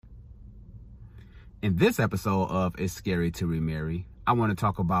In this episode of It's Scary to Remarry, I want to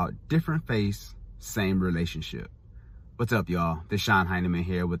talk about different face, same relationship. What's up, y'all? This is Sean Heineman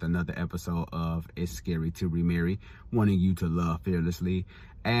here with another episode of It's Scary to Remarry, wanting you to love fearlessly.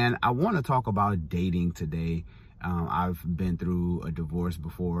 And I want to talk about dating today. I've been through a divorce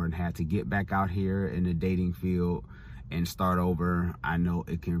before and had to get back out here in the dating field and start over. I know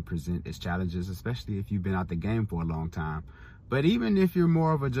it can present its challenges, especially if you've been out the game for a long time. But even if you're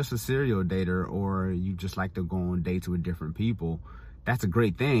more of just a serial dater, or you just like to go on dates with different people, that's a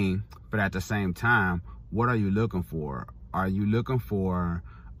great thing. But at the same time, what are you looking for? Are you looking for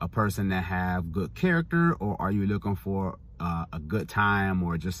a person that have good character, or are you looking for a good time,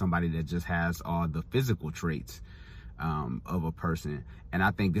 or just somebody that just has all the physical traits of a person? And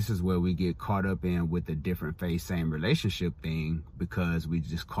I think this is where we get caught up in with the different face, same relationship thing, because we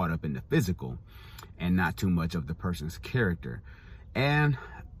just caught up in the physical and not too much of the person's character. And,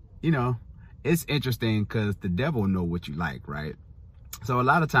 you know, it's interesting because the devil know what you like, right? So a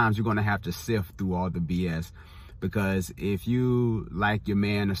lot of times you're going to have to sift through all the BS, because if you like your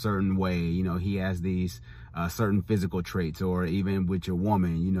man a certain way, you know, he has these certain physical traits, or even with your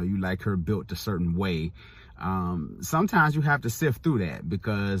woman, you know, you like her built a certain way. Sometimes you have to sift through that,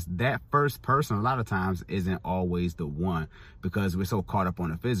 because that first person a lot of times isn't always the one, because we're so caught up on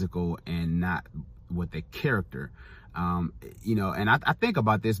the physical and not with the character. You know, and I think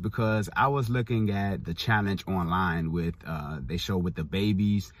about this because I was looking at the challenge online with they show with the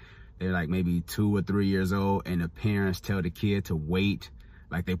babies. They're like maybe 2 or 3 years old, and the parents tell the kid to wait.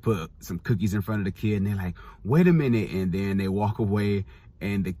 Like, they put some cookies in front of the kid and they're like, wait a minute, and then they walk away,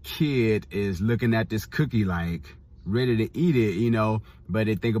 and the kid is looking at this cookie like ready to eat it, you know, but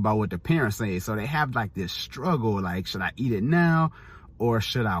they think about what the parents say. So they have like this struggle, like, should I eat it now or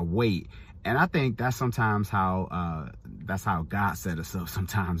should I wait? And I think that's sometimes how God set us up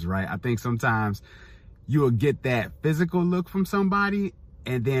sometimes, right? I think sometimes you will get that physical look from somebody,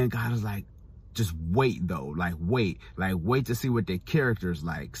 and then God is like, just wait though, like wait to see what their character's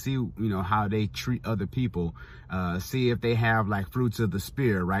like, see, you know, how they treat other people, see if they have like fruits of the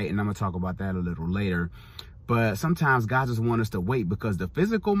spirit, right? And I'm gonna talk about that a little later. But sometimes God just wants us to wait because the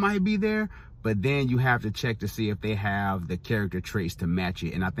physical might be there, but then you have to check to see if they have the character traits to match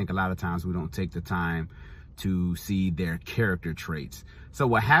it. And I think a lot of times we don't take the time to see their character traits. So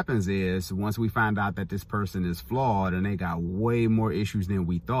what happens is, once we find out that this person is flawed and they got way more issues than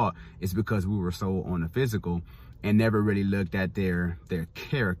we thought, it's because we were so on the physical and never really looked at their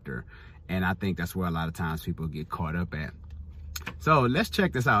character. And I think that's where a lot of times people get caught up at. So let's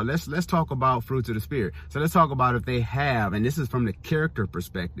check this out. Let's talk about fruits of the spirit. So let's talk about if they have, and this is from the character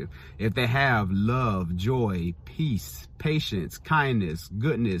perspective, if they have love, joy, peace, patience, kindness,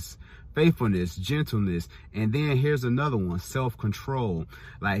 goodness, faithfulness, gentleness, and then here's another one, self-control.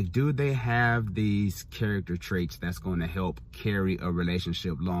 Like, do they have these character traits that's going to help carry a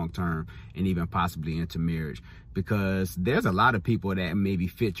relationship long-term and even possibly into marriage? Because there's a lot of people that maybe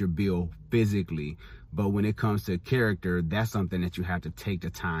fit your bill physically, but when it comes to character, that's something that you have to take the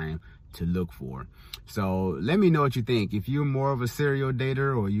time to look for. So let me know what you think. If you're more of a serial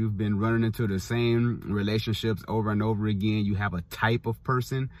dater, or you've been running into the same relationships over and over again, you have a type of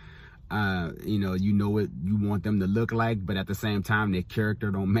person, you know what you want them to look like, but at the same time, their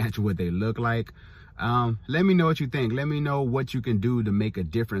character don't match what they look like. Let me know what you think. Let me know what you can do to make a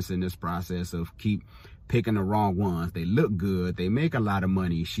difference in this process of keep picking the wrong ones. They look good, they make a lot of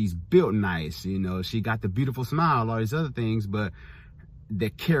money, she's built nice, you know, she got the beautiful smile, all these other things, but the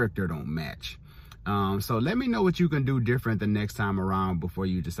character don't match. So let me know what you can do different the next time around before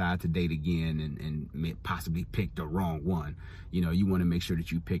you decide to date again and possibly pick the wrong one. You know, you want to make sure that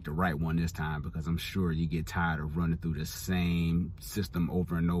you pick the right one this time, because I'm sure you get tired of running through the same system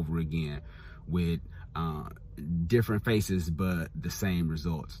over and over again with different faces, but the same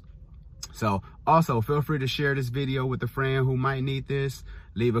results. So also feel free to share this video with a friend who might need this.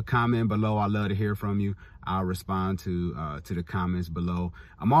 Leave a comment below. I love to hear from you. I'll respond to the comments below.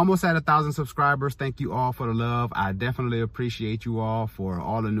 I'm almost at 1,000 subscribers. Thank you all for the love. I definitely appreciate you all for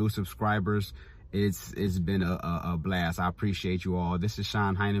all the new subscribers. It's been a blast. I appreciate you all. This is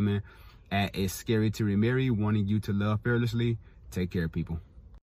Sean Heineman at It's Scary to Remarry, wanting you to love fearlessly. Take care, people.